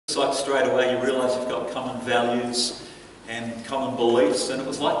like straight away you realise you've got common values and common beliefs, and it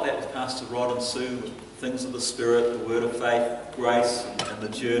was like that with Pastor Rod and Sue, things of the Spirit, the Word of Faith, grace, and the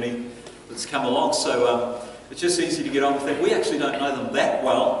journey that's come along. So it's just easy to get on with that. We actually don't know them that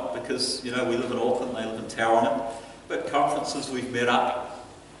well because, you know, we live in Auckland, they live in Tauranga, but conferences we've met up,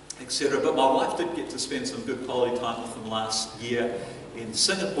 etc. But my wife did get to spend some good quality time with them last year in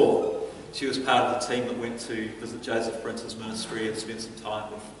Singapore. She was part of the team that went to visit Joseph Prince's ministry and spent some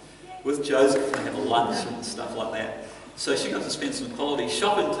time with Joseph and have a lunch and stuff like that. So she got to spend some quality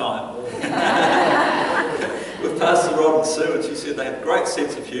shopping time with Pastor Rod and Sue, and she said they had a great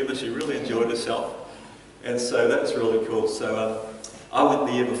sense of humour. She really enjoyed herself, and so that was really cool. So I went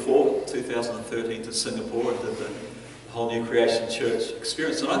the year before, 2013, to Singapore and did the whole New Creation Church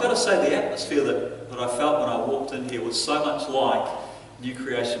experience. And I've got to say, the atmosphere that I felt when I walked in here was so much like New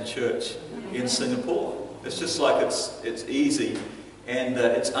Creation Church in Singapore. It's just like it's easy and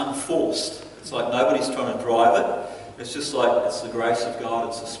it's unforced. It's like nobody's trying to drive it. It's just like it's the grace of God,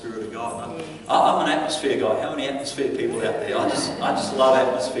 it's the Spirit of God. And I'm an atmosphere guy. How many atmosphere people out there? I just love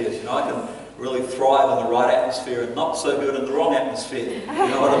atmospheres. You know, I can really thrive in the right atmosphere and not so good in the wrong atmosphere. You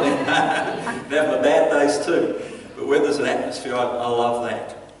know what I mean? They have my bad days too. But when there's an atmosphere, I love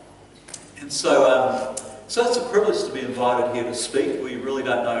that. And so it's a privilege to be invited here to speak. We really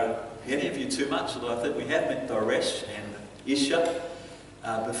don't know any of you too much, although I think we have met Doresh and Isha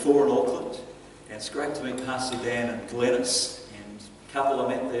before in Auckland. And it's great to meet Pastor Dan and Glennis, and a couple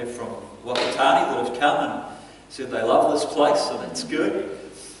I met there from Wakatani that have come and said they love this place, so that's good.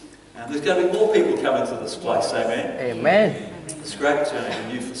 And there's going to be more people coming to this place, amen? Amen. It's great to have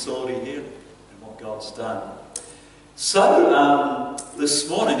a new facility here and what God's done. So this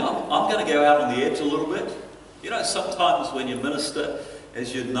morning I'm going to go out on the edge a little bit. You know, sometimes when you minister,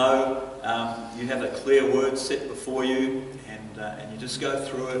 as you know, you have a clear word set before you, and you just go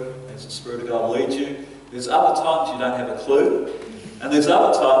through it as the Spirit of God leads you. There's other times you don't have a clue, and there's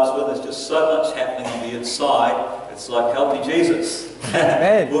other times when there's just so much happening on the inside, it's like, help me Jesus.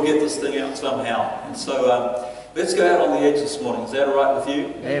 We'll get this thing out somehow. And so let's go out on the edge this morning. Is that all right with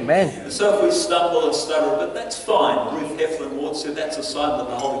you? Amen. And so if we stumble and stutter a bit, that's fine. Ruth Heflin Ward said that's a sign that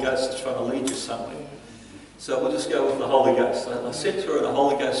the Holy Ghost is trying to lead you somewhere. So we'll just go with the Holy Ghost. So I said to her at a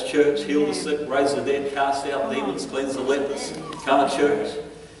Holy Ghost church, heal the sick, raise the dead, cast out demons, cleanse the lepers, come to church.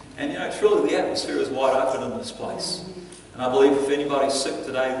 And you know, truly the atmosphere is wide open in this place. And I believe if anybody's sick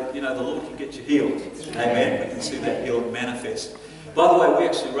today, you know, the Lord can get you healed. Amen. We can see that healing manifest. By the way, we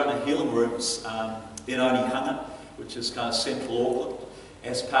actually run a healing rooms in Onehunga, which is kind of central Auckland,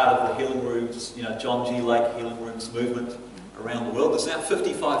 as part of the healing rooms, you know, John G. Lake healing rooms movement around the world. There's now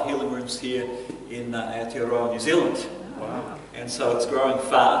 55 healing rooms here in Aotearoa, New Zealand. Wow. And so it's growing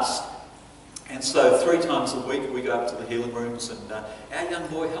fast. And so 3 times a week we go up to the healing rooms, and our young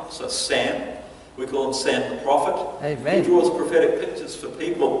boy helps us, Sam. We call him Sam the Prophet. Amen. He draws prophetic pictures for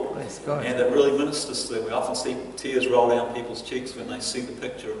people, God. and it really ministers to them. We often see tears roll down people's cheeks when they see the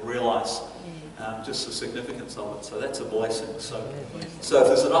picture and realise just the significance of it. So that's a blessing. So if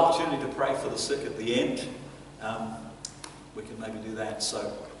there's an opportunity to pray for the sick at the end, we can maybe do that.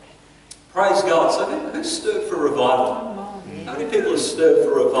 So praise God. So who's stirred for revival? How many people are stirred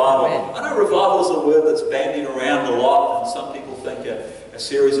for revival? I know revival is a word that's bandied around a lot, and some people think a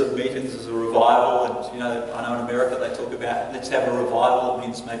series of meetings is a revival. And you know, I know in America they talk about let's have a revival. It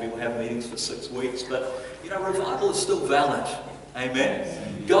means maybe we'll have meetings for 6 weeks, but you know, revival is still valid.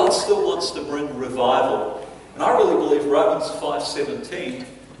 Amen. God still wants to bring revival, and I really believe Romans 5:17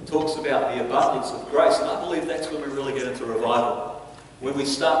 talks about the abundance of grace, and I believe that's when we really get into revival, when we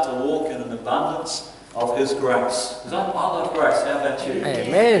start to walk in an abundance of His grace. Because I love grace. How about you?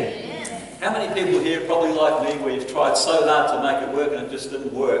 Amen. How many people here, probably like me, where you've tried so hard to make it work and it just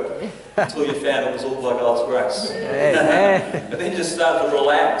didn't work until you found it was all by God's grace? Amen. And then just start to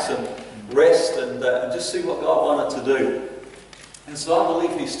relax and rest and just see what God wanted to do. And so I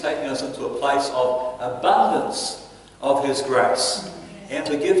believe He's taking us into a place of abundance of His grace and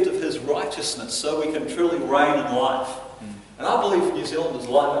the gift of His righteousness, so we can truly reign in life. And I believe New Zealand is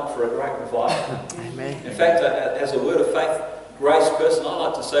lined up for a great revival. Amen. In fact, as a word of faith, grace person, I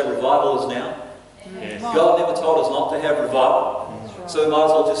like to say revival is now. Yes. God never told us not to have revival, so we might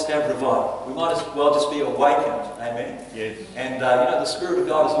as well just have revival. We might as well just be awakened. Amen. Yes. And you know, the Spirit of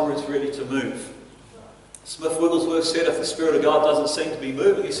God is always ready to move. Smith Wigglesworth said, if the Spirit of God doesn't seem to be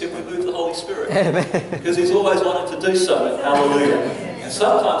moving, he said, we move the Holy Spirit. Because He's always wanted to do so. Hallelujah. And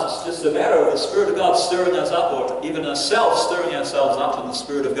sometimes it's just a matter of the Spirit of God stirring us up, or even ourselves stirring ourselves up in the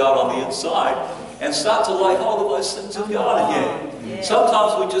Spirit of God on the inside, and start to lay hold of those things of God again.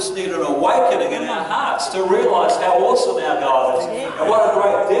 Sometimes we just need an awakening in our hearts to realise how awesome our God is, and what a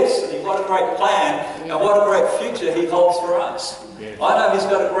great and what a great plan, and what a great future He holds for us. I know He's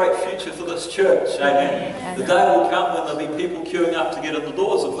got a great future for this church, amen. The day will come when there'll be people queuing up to get in the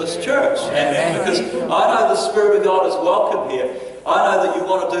doors of this church, amen. Because I know the Spirit of God is welcome here. I know that you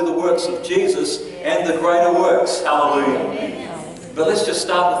want to do the works of Jesus and the greater works, hallelujah. But let's just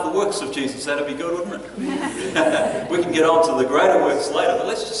start with the works of Jesus. That'd be good, wouldn't it? We can get on to the greater works later, but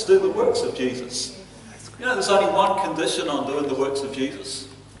let's just do the works of Jesus. You know, there's only one condition on doing the works of Jesus.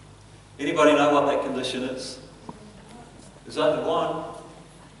 Anybody know what that condition is? There's only one.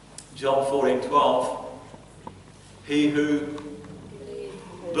 John 14:12. He who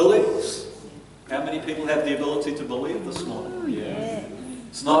believes. How many people have the ability to believe this morning? Yeah.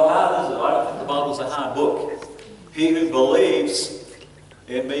 It's not hard, is it? I don't think the Bible's a hard book. He who believes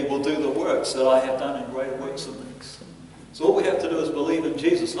in me will do the works that I have done, and greater works than these. So all we have to do is believe in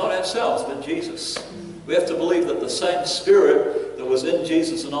Jesus, not ourselves, but Jesus. We have to believe that the same Spirit that was in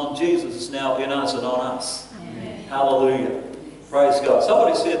Jesus and on Jesus is now in us and on us. Amen. Hallelujah. Praise God.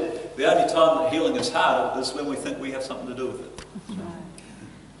 Somebody said the only time that healing is hard is when we think we have something to do with it.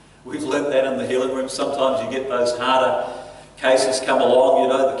 We've learnt that in the healing room. Sometimes you get those harder cases come along, you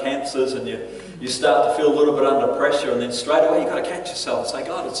know, the cancers, and you start to feel a little bit under pressure, and then straight away you've got to catch yourself and say,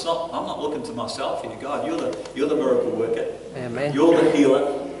 God, I'm not looking to myself here. God, you're the miracle worker. Amen. You're the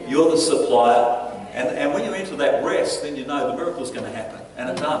healer. You're the supplier. And when you enter that rest, then you know the miracle's going to happen. And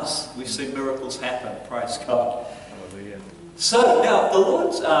it does. We see miracles happen. Praise God. Hallelujah. So now the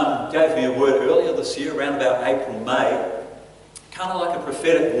Lord gave me a word earlier this year, around about April, May, kind of like a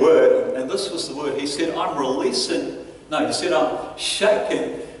prophetic word. And this was the word. He said, I'm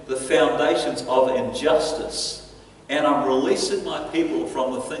shaking the foundations of injustice, and I'm releasing my people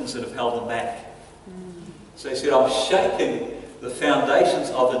from the things that have held them back. So he said, I'm shaking the foundations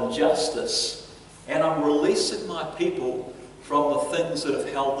of injustice, and I'm releasing my people from the things that have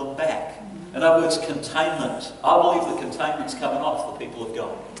held them back. In other words, containment. I believe the containment's coming off the people of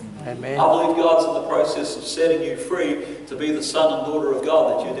God. Amen. I believe God's in the process of setting you free to be the son and daughter of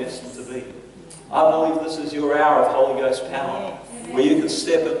God that you're destined to be. I believe this is your hour of Holy Ghost power, where you can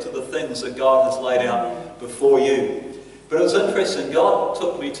step into the things that God has laid out before you. But it was interesting, God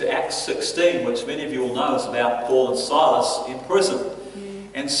took me to Acts 16, which many of you will know is about Paul and Silas in prison.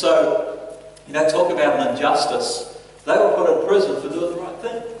 And so, you know, talk about an injustice. They were put in prison for doing the right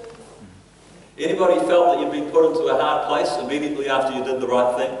thing. Anybody felt that you'd been put into a hard place immediately after you did the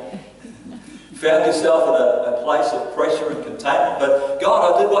right thing? Found yourself in a place of pressure and containment, but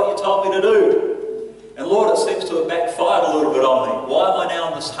God, I did what you told me to do. And Lord, it seems to have backfired a little bit on me. Why am I now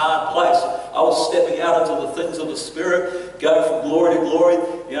in this hard place? I was stepping out into the things of the Spirit, going from glory to glory.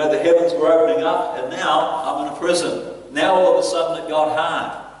 You know, the heavens were opening up, and now I'm in a prison. Now all of a sudden it got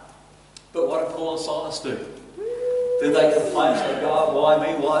hard. But what did Paul and Silas do? Did they complain and say, God, why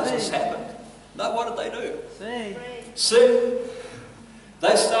me? Why has this happened? No, what did they do? Sing.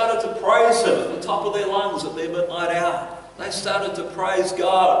 They started to praise Him at the top of their lungs at their midnight hour. They started to praise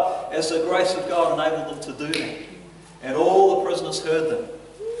God as the grace of God enabled them to do that. And all the prisoners heard them.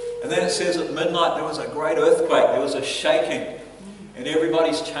 And then it says at midnight there was a great earthquake, there was a shaking, and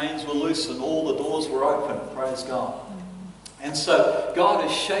everybody's chains were loose and all the doors were open. Praise God. And so God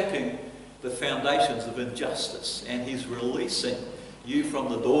is shaking the foundations of injustice, and He's releasing you from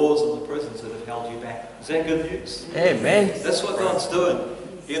the doors and the prisons that have held you back. Is that good news? Amen. That's what God's doing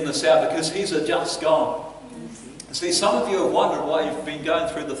in this hour, because He's a just God. See, some of you have wondered why you've been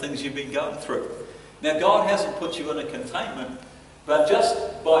going through the things you've been going through. Now, God hasn't put you in a containment, but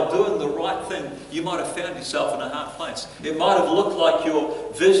just by doing the right thing, you might have found yourself in a hard place. It might have looked like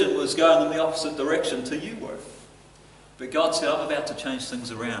your vision was going in the opposite direction to you were. But God said, I'm about to change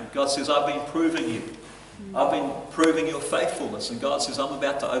things around. God says, I've been proving you. I've been proving your faithfulness. And God says, I'm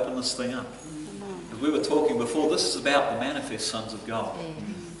about to open this thing up. As we were talking before, this is about the manifest sons of God.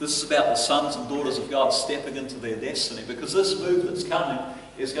 This is about the sons and daughters of God stepping into their destiny, because this move that's coming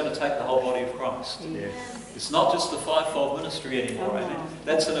is going to take the whole body of Christ. It's not just the fivefold ministry anymore. Amen.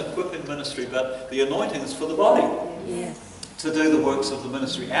 That's an equipping ministry, but the anointing is for the body to do the works of the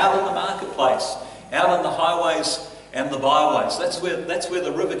ministry. Out in the marketplace, out in the highways and the byways. That's where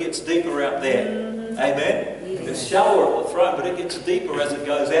the river gets deeper out there. Amen. It's shallower at the throne, but it gets deeper as it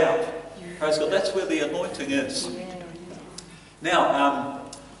goes out. Praise God. That's where the anointing is. Now,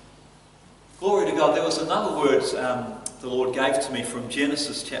 glory to God. There was another word the Lord gave to me from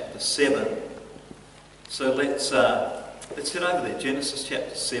Genesis chapter 7. So let's head over there. Genesis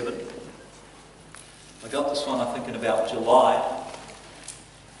chapter 7. I got this one, I think, in about July.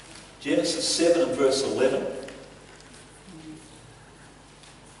 Genesis 7 and verse 11.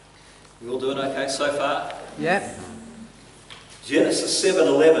 We all doing okay so far? Yep. Genesis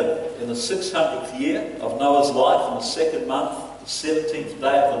 7:11, in the 600th year of Noah's life, in the second month, the 17th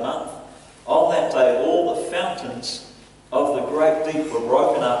day of the month, on that day all the fountains of the great deep were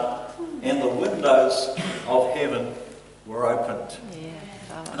broken up, and the windows of heaven were opened.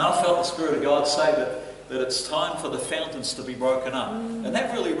 And I felt the Spirit of God say that it's time for the fountains to be broken up. And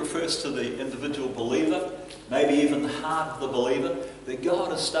that really refers to the individual believer, maybe even the heart of the believer, that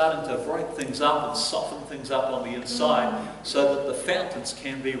God is starting to break things up and soften things up on the inside so that the fountains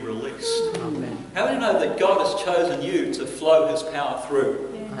can be released. Amen. How many know that God has chosen you to flow His power through?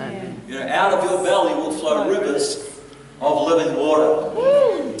 Amen. You know, out of your belly will flow rivers of living water.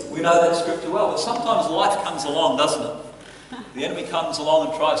 We know that scripture well, but sometimes life comes along, doesn't it? The enemy comes along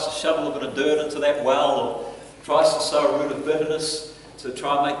and tries to shovel a bit of dirt into that well, or tries to sow a root of bitterness to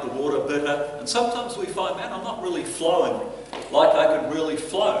try and make the water bitter. And sometimes we find, man, I'm not really flowing like I could really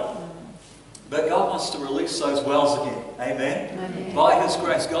flow. But God wants to release those wells again. Amen? Amen. By His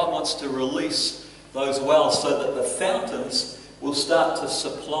grace, God wants to release those wells so that the fountains will start to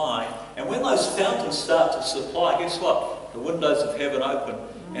supply. And when those fountains start to supply, guess what? The windows of heaven open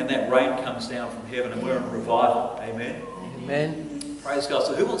and that rain comes down from heaven and we're in revival. Amen? Amen. Praise God.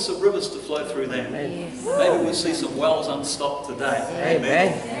 So who wants the rivers to flow through them? Yes. Maybe we'll see some wells unstopped today.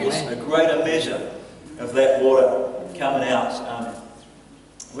 Amen. Amen. A greater measure of that water coming out.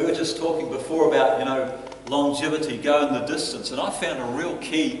 We were just talking before about, you know, longevity, going the distance. And I found a real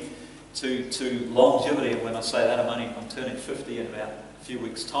key to longevity. And when I say that, I'm turning 50 in about a few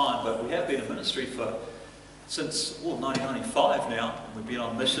weeks' time. But we have been in ministry since 1995 now. We've been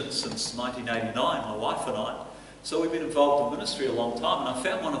on mission since 1989, my wife and I. So we've been involved in ministry a long time, and I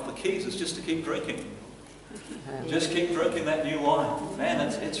found one of the keys is just to keep drinking. Just keep drinking that new wine. Man,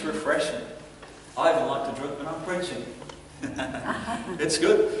 it's refreshing. I even like to drink when I'm preaching. It's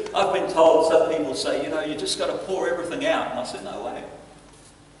good. I've been told, some people say, you know, you just got to pour everything out. And I said, no way.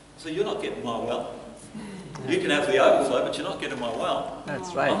 So you're not getting my well. You can have the overflow, but you're not getting my well.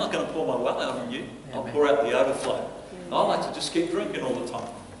 That's right. I'm not going to pour my well out on you. I'll pour out the overflow. I like to just keep drinking all the time.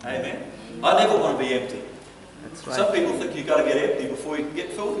 Amen. I never want to be empty. That's right. Some people think you've got to get empty before you can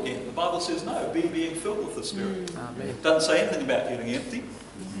get filled again. The Bible says no, be being filled with the Spirit. Amen. It doesn't say anything about getting empty.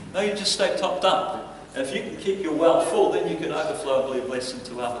 No, you just stay topped up. And if you can keep your well full, then you can overflow and be a blessing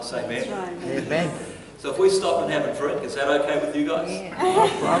to others. Amen. Amen. So if we stop and have a drink, is that okay with you guys? No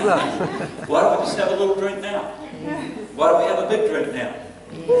problem. Why don't we just have a little drink now? Why don't we have a big drink now?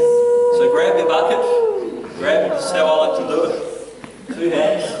 So grab your bucket. Grab it. This is how I like to do it. 2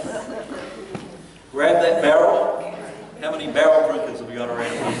 hands. Grab that barrel. How many barrel drinkers have we got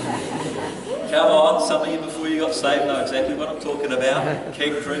around? Come on, some of you before you got saved know exactly what I'm talking about.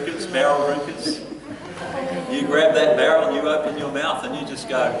 Keg drinkers, barrel drinkers. You grab that barrel and you open your mouth and you just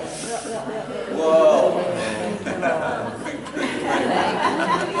go, whoa.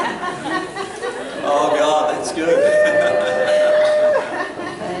 Oh God, that's good.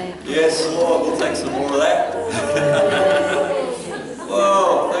 Yes, Lord, we'll take some more of that.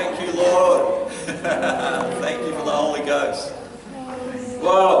 Whoa, thank you, Lord. Thank you for the Holy Ghost.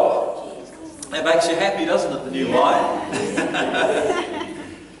 Whoa. That makes you happy, doesn't it, the new wine?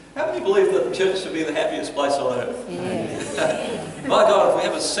 How many believe that the church should be the happiest place on earth? Yes. My God, if we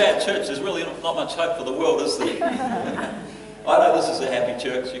have a sad church, there's really not much hope for the world, is there? I know this is a happy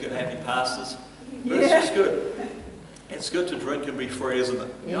church, you've got happy pastors, but it's just good. It's good to drink and be free, isn't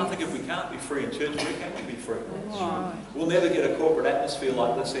it? You know, I think if we can't be free in church, where can we be free? We'll never get a corporate atmosphere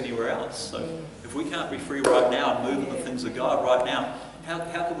like this anywhere else. So if we can't be free right now and move in the things of God right now, how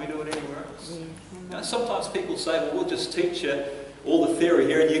can we do it anywhere else? You know, sometimes people say, well, we'll just teach you all the theory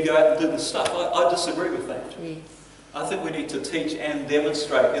here and you go out and do the stuff. I disagree with that. I think we need to teach and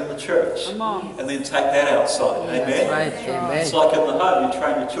demonstrate in the church and then take that outside. Amen? Right. Amen. It's like in the home, you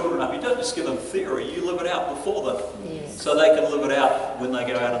train your children up. You don't just give them theory, you live it out before them. So they can live it out when they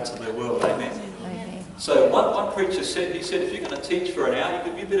go out into their world. Amen? So one preacher said, he said, if you're going to teach for an hour,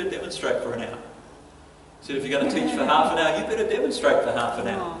 you better demonstrate for an hour. He said, if you're going to teach for half an hour, you better demonstrate for half an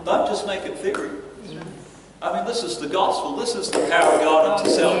hour. Don't just make it theory. I mean, this is the gospel. This is the power of God unto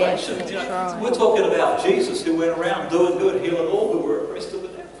salvation. You know, we're talking about Jesus who went around doing good, healing all who were oppressed of the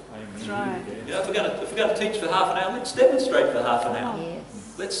devil. That's right. You know, if we're going to teach for half an hour, let's demonstrate for half an hour.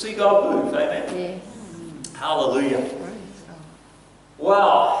 Let's see God move. Amen. Hallelujah.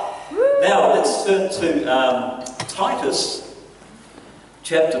 Wow. Now let's turn to Titus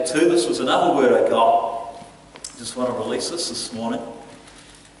chapter 2. This was another word I got. Just want to release this morning.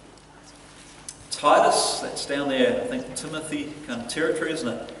 Titus, that's down there, I think Timothy kind of territory, isn't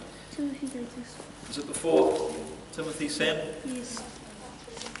it? Is it before Timothy, Sam? Yes.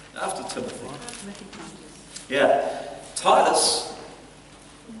 After Timothy. Yeah. Titus,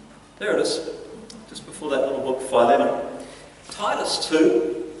 there it is, just before that little book, Philemon. Titus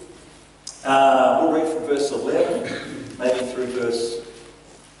 2, we'll read from verse 11, maybe through verse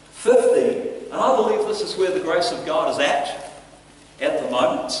 15. And I believe this is where the grace of God is at the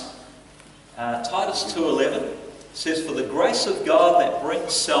moment. Titus 2:11 says, "For the grace of God that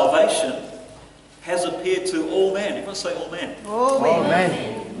brings salvation has appeared to all men." Everyone say all men. All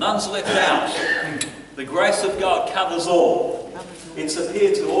men. None's left out. The grace of God covers all. It's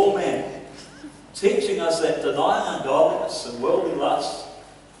appeared to all men, teaching us that denying ungodliness and worldly lust,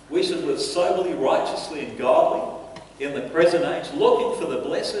 we should live soberly, righteously, and godly in the present age, looking for the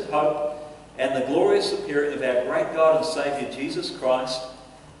blessed hope and the glorious appearing of our great God and Saviour Jesus Christ,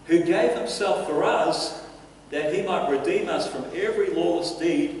 who gave himself for us, that he might redeem us from every lawless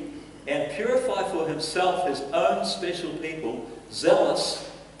deed and purify for himself his own special people, zealous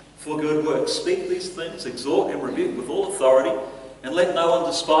for good works. Speak these things, exhort and rebuke with all authority, and let no one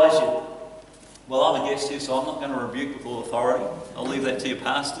despise you. Well, I'm a guest here, so I'm not going to rebuke with all authority. I'll leave that to your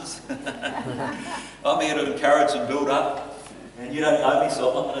pastors. I'm here to encourage and build up. And you don't know me, so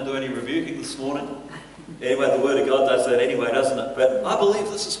I'm not going to do any rebuking this morning. Anyway, the Word of God does that anyway, doesn't it? But I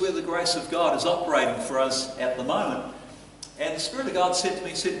believe this is where the grace of God is operating for us at the moment. And the Spirit of God said to me,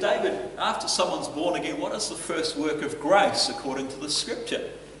 he said, "David, after someone's born again, what is the first work of grace according to the Scripture?"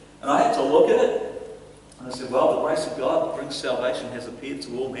 And I had to look at it. And I said, well, the grace of God that brings salvation has appeared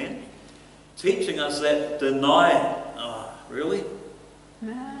to all men, teaching us that denying, really?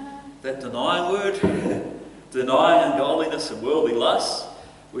 That denying word? Denying ungodliness and worldly lusts,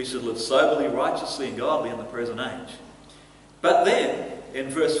 we should live soberly, righteously, and godly in the present age. But then, in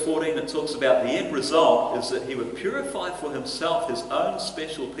verse 14, it talks about the end result is that he would purify for himself his own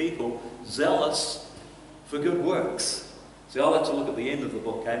special people, zealous for good works. See, I like to look at the end of the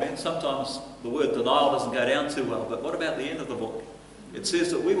book, amen? Sometimes the word denial doesn't go down too well, but what about the end of the book? It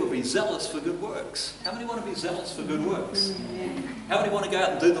says that we will be zealous for good works. How many want to be zealous for good works? How many want to go out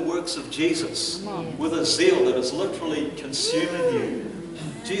and do the works of Jesus with a zeal that is literally consuming you?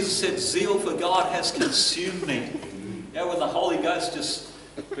 Jesus said, "Zeal for God has consumed me." You know, when the Holy Ghost just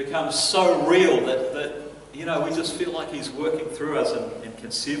becomes so real that you know, we just feel like he's working through us and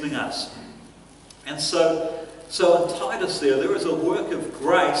consuming us. And so in Titus there is a work of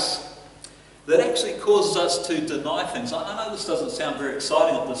grace that actually causes us to deny things. I know this doesn't sound very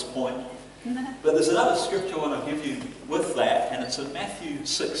exciting at this point, but there's another scripture I want to give you with that, and it's in Matthew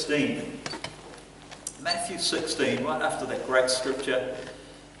 16. Matthew 16, right after that great scripture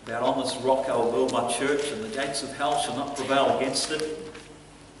about on this rock I will build my church and the gates of hell shall not prevail against it.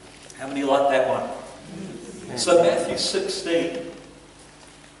 How many like that one? So Matthew 16,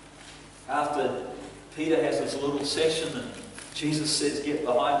 after Peter has his little session and Jesus says, "Get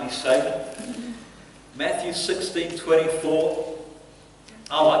behind me, Satan." Matthew 16:24.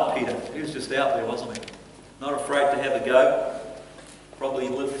 I like Peter. He was just out there, wasn't he? Not afraid to have a go. Probably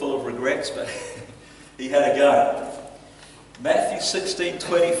lived full of regrets, but he had a go. Matthew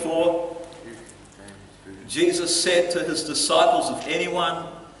 16:24. Jesus said to his disciples, "If anyone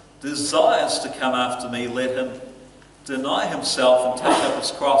desires to come after me, let him deny himself and take up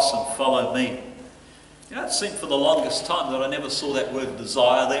his cross and follow me." You know, it seemed for the longest time that I never saw that word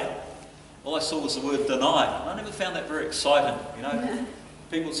desire there. All I saw was the word deny. And I never found that very exciting. You know,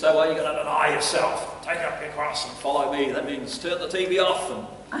 people say, well, you're going to deny yourself. Take up your cross and follow me. That means turn the TV off and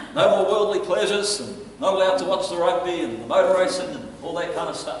no more worldly pleasures and not allowed to watch the rugby and the motor racing and all that kind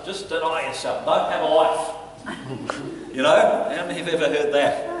of stuff. Just deny yourself. Don't have a life. You know, how many have ever heard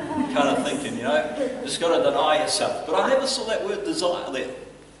that kind of thinking, you know? Just got to deny yourself. But I never saw that word desire there.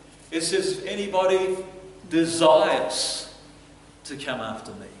 It says, if anybody desires to come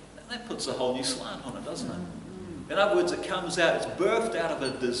after me. And that puts a whole new slant on it, doesn't it? In other words, it comes out, it's birthed out of a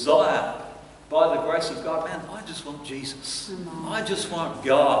desire by the grace of God. Man, I just want Jesus. I just want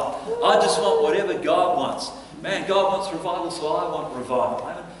God. I just want whatever God wants. Man, God wants revival, so I want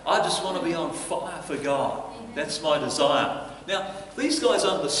revival. I just want to be on fire for God. That's my desire. Now, these guys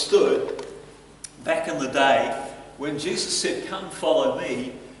understood back in the day when Jesus said, "Come follow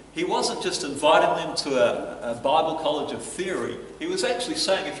me," he wasn't just inviting them to a Bible college of theory. He was actually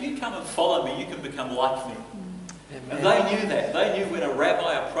saying, if you come and follow me, you can become like me. Amen. And they knew that. They knew when a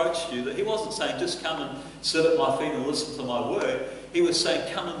rabbi approached you that he wasn't saying, just come and sit at my feet and listen to my word. He was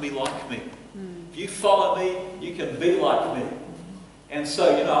saying, come and be like me. If you follow me, you can be like me. And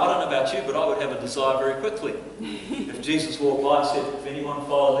so, you know, I don't know about you, but I would have a desire very quickly. If Jesus walked by and said, if anyone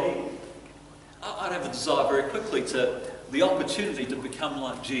follow me, I'd have a desire very quickly to the opportunity to become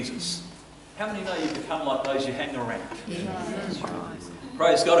like Jesus. How many know you become like those you hang around? That's right.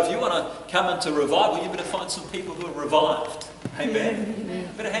 Praise God. If you want to come into revival, you better find some people who are revived. Amen.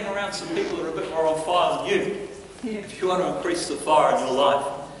 You better hang around some people who are a bit more on fire than you. If you want to increase the fire in your life.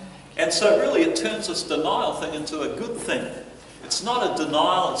 And so really it turns this denial thing into a good thing. It's not a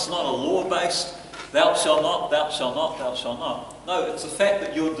denial, it's not a law-based, thou shalt not, thou shalt not, thou shalt not. No, it's the fact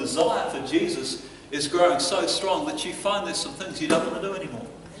that your desire for Jesus is growing so strong that you find there's some things you don't want to do anymore.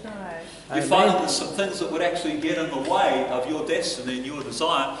 You find that there's some things that would actually get in the way of your destiny and your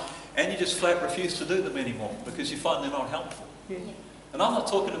desire, and you just flat refuse to do them anymore because you find they're not helpful. Yeah. And I'm not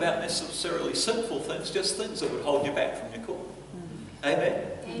talking about necessarily sinful things, just things that would hold you back from your call. Amen.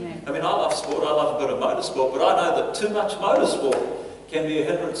 Amen. I mean, I love sport, I love a bit of motorsport, but I know that too much motorsport can be a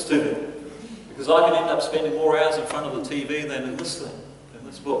hindrance to me. Because I can end up spending more hours in front of the TV than in this thing, in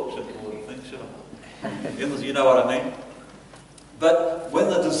this book, should I? You know what I mean? But when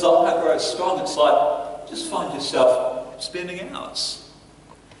the desire grows strong, it's like, just find yourself spending hours.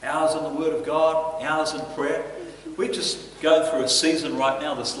 Hours in the Word of God, hours in prayer. We're just going through a season right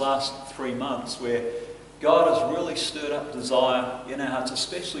now, this last 3 months, where God has really stirred up desire in our hearts,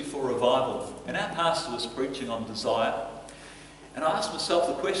 especially for revival. And our pastor was preaching on desire. And I asked myself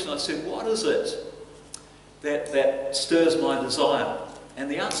the question, I said, what is it that stirs my desire? And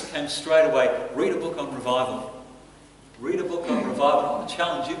the answer came straight away, read a book on revival. Read a book on revival. I want to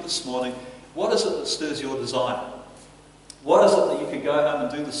challenge you this morning. What is it that stirs your desire? What is it that you could go home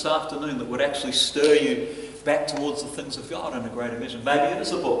and do this afternoon that would actually stir you back towards the things of God in a greater measure? Maybe it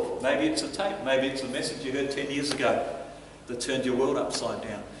is a book. Maybe it's a tape. Maybe it's a message you heard 10 years ago that turned your world upside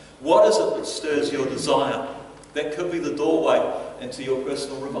down. What is it that stirs your desire? That could be the doorway into your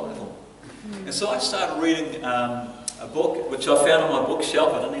personal revival. And so I started reading a book which I found on my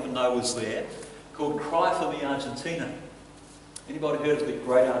bookshelf, I didn't even know was there, called Cry for Me Argentina. Anybody heard of the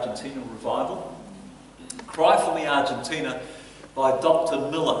Great Argentina Revival? Cry for Me Argentina by Dr.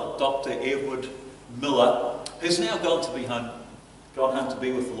 Miller, Dr. Edward Miller, who's now gone home to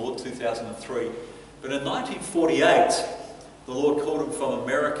be with the Lord, 2003. But in 1948, the Lord called him from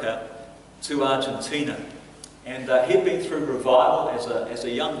America to Argentina. And he'd been through revival as a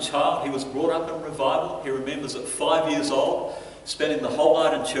young child. He was brought up in revival. He remembers at 5 years old, spending the whole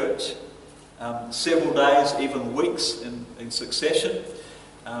night in church, several days, even weeks in succession.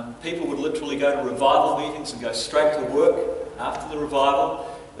 People would literally go to revival meetings and go straight to work after the revival.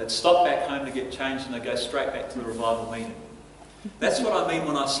 They'd stop back home to get changed and they'd go straight back to the revival meeting. That's what I mean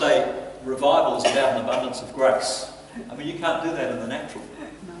when I say revival is about an abundance of grace. I mean, you can't do that in the natural.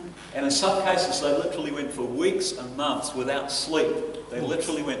 And in some cases, they literally went for weeks and months without sleep. They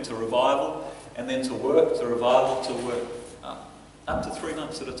literally went to revival and then to work, to revival, to work, up to 3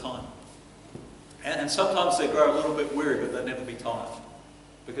 months at a time. And sometimes they grow a little bit weary, but they'd never be tired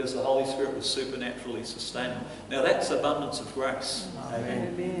because the Holy Spirit was supernaturally sustaining. Now that's abundance of grace.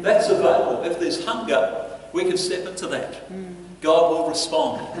 Amen. That's available. If there's hunger, we can step into that. God will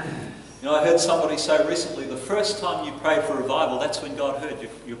respond. You know, I heard somebody say recently, the first time you prayed for revival, that's when God heard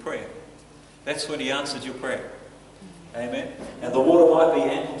your prayer. That's when He answered your prayer. Amen. And the water might be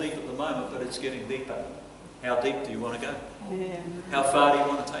ankle deep at the moment, but it's getting deeper. How deep do you want to go? Yeah. How far do you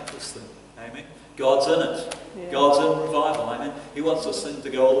want to take this thing? Amen. God's in it. Yeah. God's in revival. Amen. He wants this thing to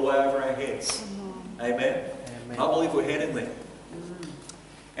go all the way over our heads. Amen. Amen. I believe we're heading there.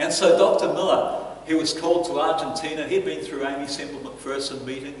 And so Dr. Miller, he was called to Argentina. He'd been through Amy Semple McPherson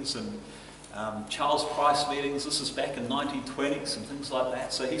meetings and Charles Price meetings. This is back in 1920s and things like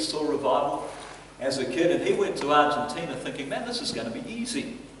that. So he saw revival as a kid, and he went to Argentina thinking, man, this is going to be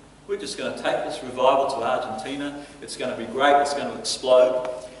easy. We're just going to take this revival to Argentina. It's going to be great. It's going to explode.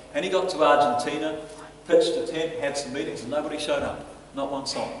 And he got to Argentina, pitched a tent, had some meetings, and nobody showed up. Not one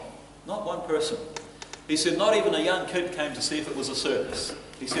soul. Not one person. He said not even a young kid came to see if it was a circus.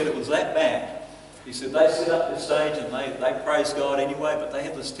 He said it was that bad. He said they set up their stage and they praised God anyway, but they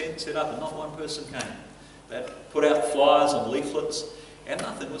had this tent set up and not one person came. They put out flyers and leaflets and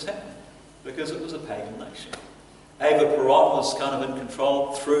nothing was happening because it was a pagan nation. Ava Peron was kind of in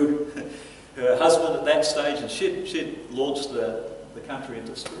control through her husband at that stage, and she'd launched the country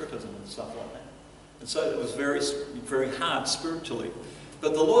into spiritism and stuff like that. And so it was very, very hard spiritually.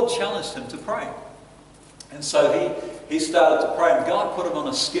 But the Lord challenged him to pray. And so he started to pray, and God put him on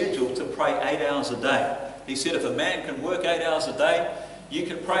a schedule to pray 8 hours a day. He said, if a man can work 8 hours a day, you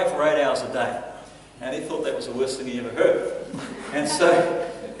can pray for 8 hours a day. And he thought that was the worst thing he ever heard. And so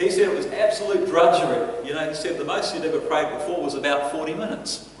he said it was absolute drudgery. You know, he said the most he'd ever prayed before was about 40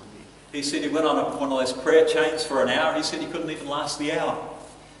 minutes. He said he went on one of those prayer chains for an hour. He said he couldn't even last the hour.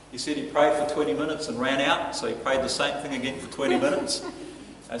 He said he prayed for 20 minutes and ran out, so he prayed the same thing again for 20 minutes.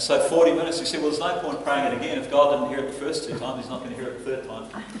 And so 40 minutes, he said, well, there's no point praying it again. If God didn't hear it the first 2 times, he's not going to hear it the 3rd time.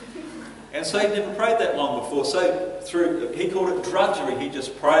 And so he'd never prayed that long before. So he called it drudgery. He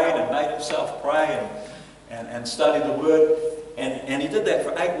just prayed and made himself pray and studied the Word. And he did that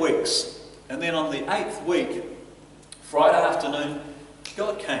for 8 weeks. And then on the 8th week, Friday afternoon,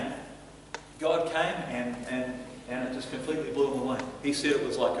 God came. God came and it just completely blew him away. He said it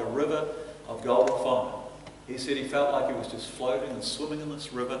was like a river of golden fire. He said he felt like he was just floating and swimming in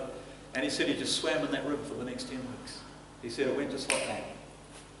this river. And he said he just swam in that river for the next 10 weeks. He said it went just like that.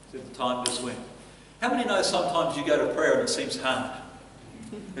 He said the time just went. How many know sometimes you go to prayer and it seems hard?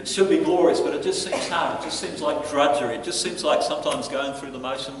 It should be glorious, but it just seems hard. It just seems like drudgery. It just seems like sometimes going through the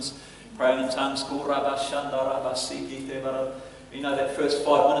motions, praying in tongues. You know, that first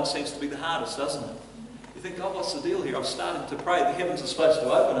 5 minutes seems to be the hardest, doesn't it? You think, God, what's the deal here? I'm starting to pray. The heavens are supposed to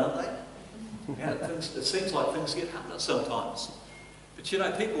open, aren't they? Yeah, it seems like things get harder sometimes. But you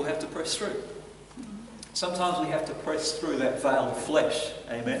know, people have to press through. Sometimes we have to press through that veil of flesh,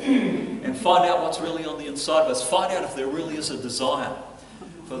 amen, and find out what's really on the inside of us. Find out if there really is a desire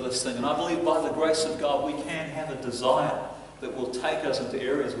for this thing. And I believe by the grace of God, we can have a desire that will take us into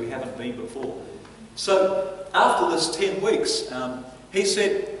areas we haven't been before. So after this 10 weeks, he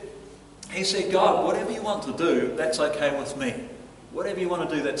said, God, whatever you want to do, that's okay with me. Whatever you want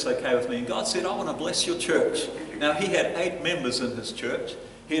to do, that's okay with me. And God said, I want to bless your church. Now, he had 8 members in his church.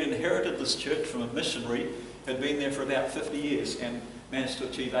 He had inherited this church from a missionary, had been there for about 50 years and managed to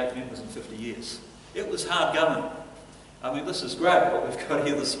achieve 8 members in 50 years. It was hard going. I mean, this is great what we've got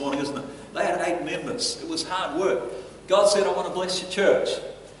here this morning, isn't it? They had 8 members. It was hard work. God said, I want to bless your church.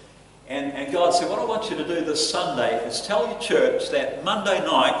 And God said, what I want you to do this Sunday is tell your church that Monday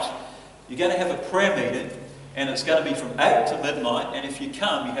night you're going to have a prayer meeting. And it's going to be from 8 to midnight, and if you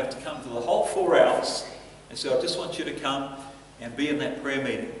come, you have to come for the whole 4 hours. And so I just want you to come and be in that prayer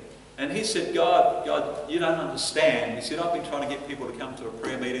meeting. And he said, God, you don't understand. He said, I've been trying to get people to come to a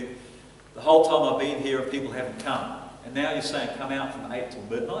prayer meeting the whole time I've been here, and people haven't come. And now you're saying come out from 8 till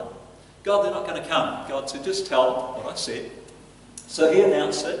midnight? God, they're not going to come. God said, just tell them what I said. So he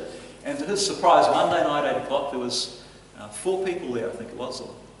announced it, and to his surprise, Monday night, 8 o'clock, there was 4 people there, I think it was,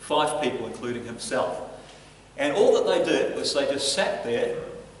 or 5 people, including himself. And all that they did was they just sat there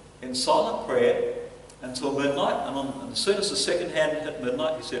in silent prayer until midnight. And as soon as the second hand hit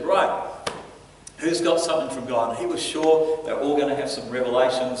midnight, he said, right, who's got something from God? And he was sure they were all going to have some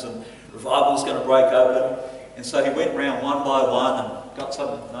revelations and revival was going to break open. And so he went round one by one and got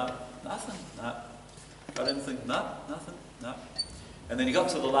something. No, nothing. No. Got anything? No, nothing. No. And then he got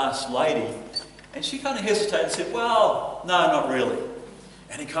to the last lady and she kind of hesitated and said, well, no, not really.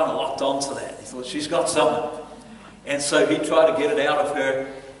 And he kind of locked onto that. He thought, she's got something. And so he tried to get it out of her.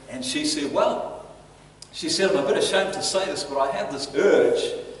 And she said, well, she said, I'm a bit ashamed to say this, but I have this urge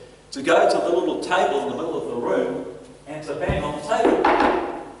to go to the little table in the middle of the room and to bang on the table.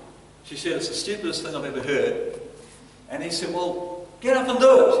 She said, it's the stupidest thing I've ever heard. And he said, well, get up and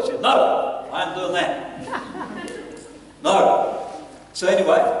do it. She said, no, I ain't doing that. No. So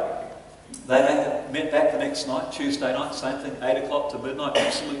anyway, they met back the next night, Tuesday night, same thing, 8 o'clock to midnight,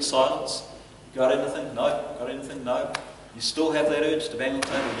 absolute silence. Got anything? No. Got anything? No. You still have that urge to bang on the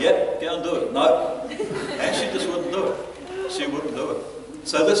table? Yep, go and do it. No. And she just wouldn't do it. She wouldn't do it.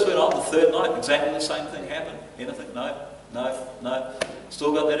 So this went on the 3rd night, exactly the same thing happened. Anything? No. No. No.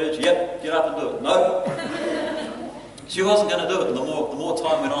 Still got that urge? Yep, get up and do it. No. She wasn't going to do it. And the more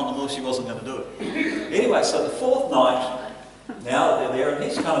time went on, the more she wasn't going to do it. Anyway, so the 4th night, now they're there, and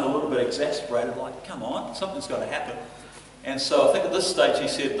he's kind of a little bit exasperated, like, come on, something's got to happen. And so I think at this stage he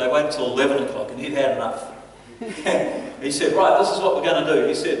said they waited until 11 o'clock and he'd had enough. He said, right, this is what we're going to do.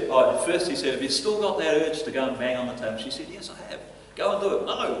 He said, at first he said, have you still got that urge to go and bang on the table? She said, yes, I have. Go and do it.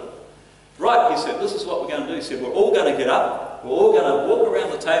 No. Right, he said, this is what we're going to do. He said, we're all going to get up, we're all going to walk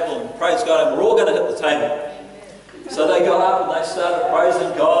around the table and praise God, and we're all going to hit the table. So they got up and they started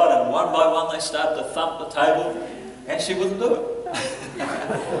praising God, and one by one they started to thump the table, and she wouldn't do it.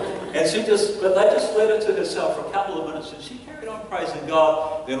 And but they just led her to herself for a couple of minutes, and she carried on praising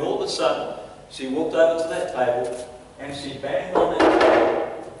God. Then all of a sudden, she walked over to that table, and she banged on that table.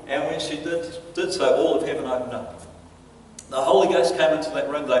 And when she did so, all of heaven opened up. The Holy Ghost came into that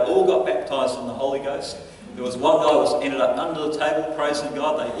room. They all got baptized in the Holy Ghost. There was one guy who ended up under the table praising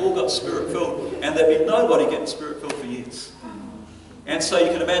God. They all got Spirit-filled, and there'd been nobody getting Spirit-filled for years. And so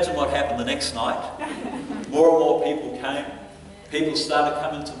you can imagine what happened the next night. More and more people came. People started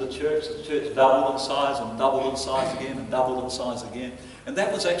coming to the church. The church doubled in size and doubled in size again and doubled in size again. And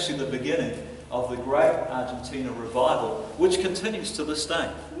that was actually the beginning of the great Argentina revival, which continues to this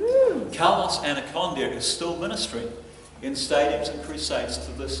day. Carlos Anacondia is still ministering in stadiums and crusades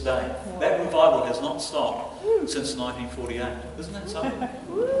to this day. That revival has not stopped since 1948. Isn't that something?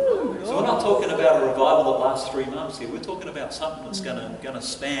 So we're not talking about a revival that lasts 3 months here. We're talking about something that's going to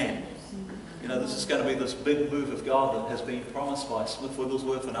span. You know, this is going to be this big move of God that has been promised by Smith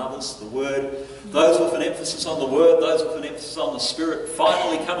Wigglesworth and others, the Word. Those with an emphasis on the Word, those with an emphasis on the Spirit,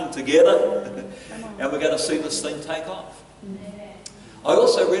 finally coming together. And we're going to see this thing take off. I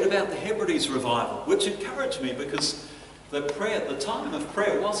also read about the Hebrides revival, which encouraged me because the time of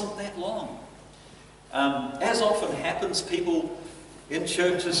prayer wasn't that long. As often happens, people in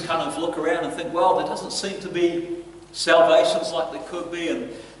churches kind of look around and think, well, there doesn't seem to be salvations like there could be, and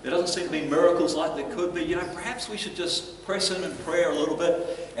there doesn't seem to be miracles like there could be. You know, perhaps we should just press in prayer a little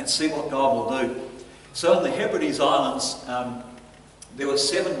bit and see what God will do. So in the Hebrides Islands, there were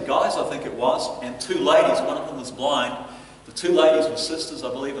 7 guys, I think it was, and 2 ladies. One of them was blind. The 2 ladies were sisters, I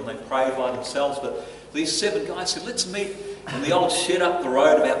believe, and they prayed by themselves. But these 7 guys said, let's meet in the old shed up the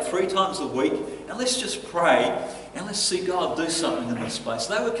road about 3 times a week, and let's just pray, and let's see God do something in this place.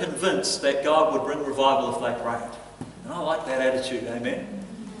 They were convinced that God would bring revival if they prayed. And I like that attitude, amen.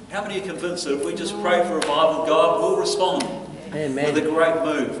 How many are convinced that if we just pray for revival, God will respond with a great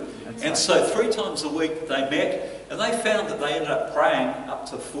move? And so 3 times a week they met, and they found that they ended up praying up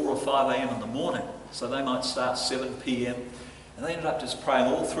to 4 or 5 a.m. in the morning. So they might start 7 p.m. and they ended up just praying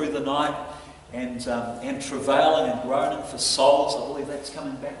all through the night and travailing and groaning for souls. I believe that's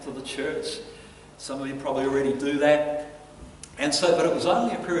coming back to the church. Some of you probably already do that. And so, but it was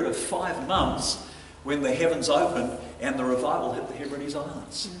only a period of 5 months when the heavens opened and the revival hit the Hebrides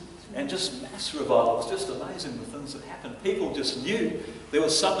Islands. And just mass revival. It was just amazing the things that happened. People just knew there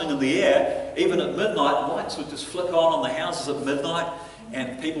was something in the air. Even at midnight, lights would just flicker on the houses at midnight,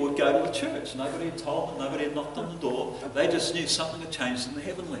 and people would go to the church. Nobody had told them, nobody had knocked on the door. They just knew something had changed in the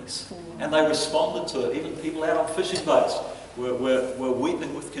heavenlies. And they responded to it. Even people out on fishing boats were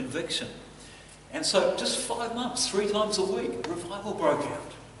weeping with conviction. And so just 5 months, 3 times a week, revival broke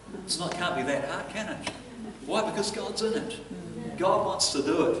out. Can't be that hard, can it? Why? Because God's in it. God wants to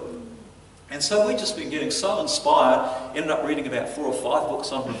do it. And so we've just been getting so inspired, ended up reading about 4 or 5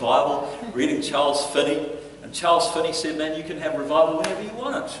 books on revival, reading Charles Finney. And Charles Finney said, man, you can have revival whenever you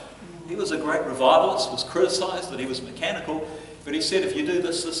want it. He was a great revivalist, was criticised that he was mechanical, but he said, if you do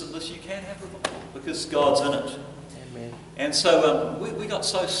this, this and this, you can have revival because God's in it. Amen. And so we got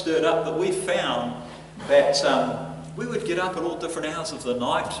so stirred up that we found that we would get up at all different hours of the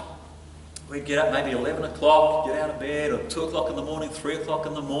night. We'd get up maybe 11 o'clock, get out of bed, or 2 o'clock in the morning, 3 o'clock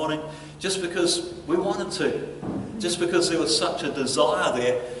in the morning, just because we wanted to. Just because there was such a desire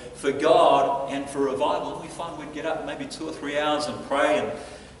there for God and for revival. And we find we'd get up maybe 2 or 3 hours and pray and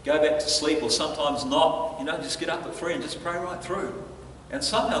go back to sleep, or sometimes not. You know, just get up at 3 and just pray right through. And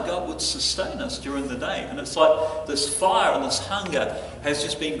somehow God would sustain us during the day. And it's like this fire and this hunger has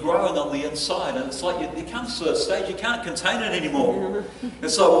just been growing on the inside. And it's like it comes to a stage you can't contain it anymore.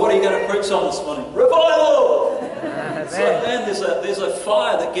 It's like, what are you going to preach on this morning? Revival! It's like, man, there's a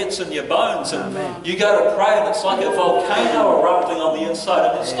fire that gets in your bones. And you go to pray and it's like a volcano erupting on the inside.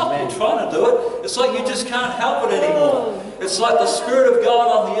 And it's not you trying to do it. It's like you just can't help it anymore. It's like the Spirit of God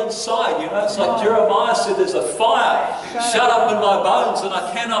on the inside, you know. It's like Jeremiah said, there's a fire shut up in my bones and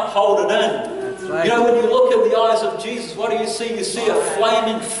I cannot hold it in. Right. You know, when you look in the eyes of Jesus, what do you see? You see a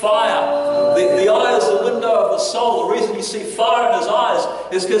flaming fire. The eye is the window of the soul. The reason you see fire in his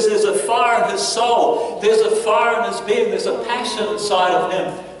eyes is because there's a fire in his soul. There's a fire in his being. There's a passion inside of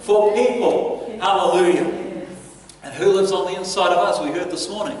him for people. Hallelujah. And who lives on the inside of us? We heard this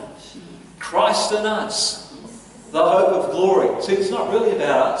morning. Christ in us. The hope of glory. See, it's not really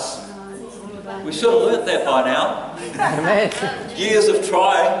about us. We should have learnt that by now. Years of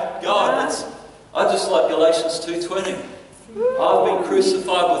trying. God, I just like Galatians 2:20. I've been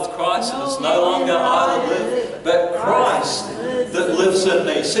crucified with Christ, and it's no longer I that live, but Christ that lives in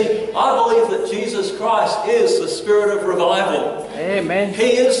me. See, I believe that Jesus Christ is the Spirit of revival. Amen.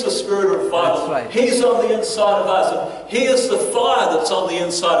 He is the Spirit of revival. Right. He's on the inside of us. And He is the fire that's on the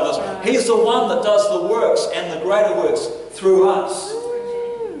inside of us. He's the one that does the works and the greater works through us.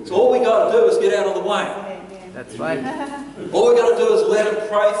 So all we got to do is get out of the way. That's right. All we got to do is let Him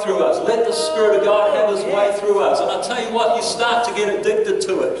pray through us. Let the Spirit of God have His way through us. And I tell you what, you start to get addicted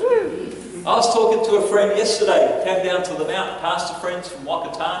to it. I was talking to a friend yesterday. He came down to the mountain, pastor friends from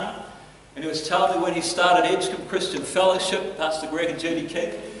Wakatani. And he was telling me when he started Edgecombe Christian Fellowship, Pastor Greg and Judy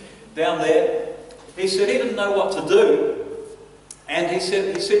King, down there. He said he didn't know what to do. And he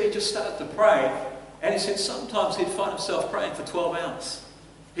said he just started to pray. And he said sometimes he'd find himself praying for 12 hours.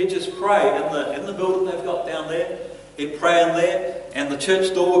 He'd just pray in the building they've got down there. He'd pray in there. and the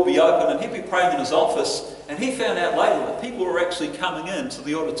church door would be open, and he'd be praying in his office, and he found out later that people were actually coming into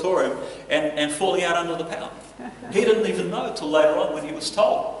the auditorium and falling out under the power. He didn't even know till later on when he was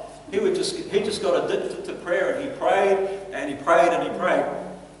told. He just got addicted to prayer, and he prayed, and he prayed, and he prayed.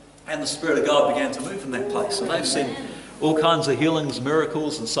 And the Spirit of God began to move in that place. And they've seen all kinds of healings,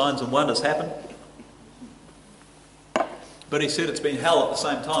 miracles, and signs and wonders happen. But he said it's been hell at the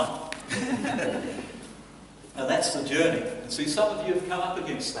same time. And that's the journey. And see, some of you have come up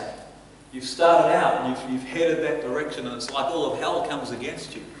against that. You've started out and you've headed that direction, and it's like all of hell comes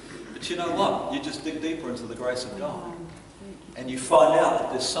against you. But you know what? You just dig deeper into the grace of God. And you find out that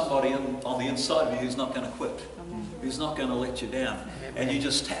there's somebody on the inside of you who's not going to quit. Who's not going to let you down. And you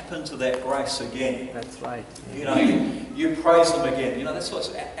just tap into that grace again. That's right. You know, you praise them again. You know, that's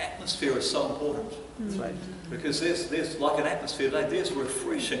what's atmosphere is so important. That's right. Because there's like an atmosphere today, there's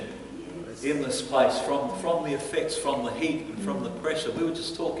refreshing in this place from the effects, from the heat and from the pressure. We were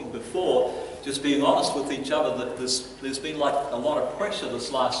just talking before, just being honest with each other, that there's been like a lot of pressure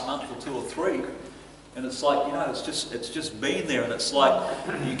this last month or 2 or 3. And it's like, you know, it's just been there, and it's like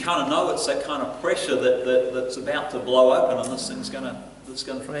you kind of know it's that kind of pressure that's about to blow open, and this thing's going to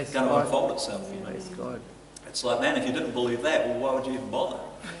unfold itself. You know? Praise God. It's like, man, if you didn't believe that, well, why would you even bother?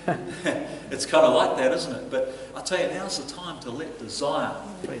 It's kind of like that, isn't it? But I tell you, now's the time to let desire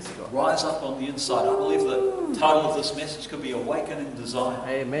rise up on the inside. I believe the title of this message could be Awakening Desire.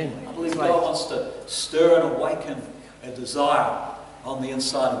 Amen. I believe God wants to stir and awaken a desire on the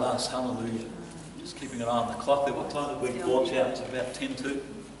inside of us. Hallelujah. Just keeping an eye on the clock there. What time did we launch out? It's about 10 to?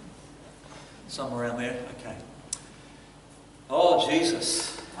 Somewhere around there? Okay. Oh,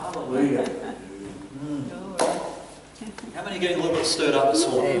 Jesus. Hallelujah. How many are getting a little bit stirred up this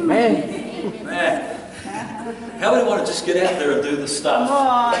morning? Amen. Man. How many want to just get out there and do the stuff?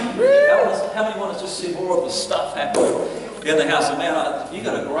 How many want to just see more of the stuff happening in the house? And man, you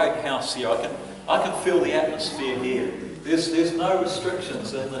got a great house here. I can feel the atmosphere here. There's no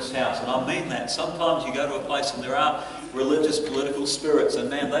restrictions in this house, and I mean that. Sometimes you go to a place and there are religious, political spirits, and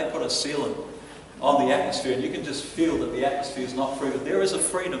man, they put a ceiling on the atmosphere, and you can just feel that the atmosphere is not free. But there is a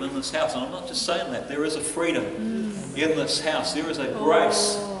freedom in this house, and I'm not just saying that. There is a freedom in this house. There is a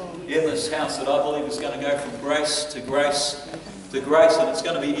grace in this house that I believe is going to go from grace to grace to grace, and it's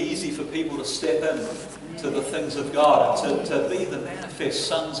going to be easy for people to step in to the things of God and to be the manifest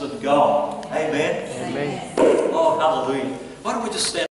sons of God. Amen? Amen. Oh, hallelujah. Why don't we just stand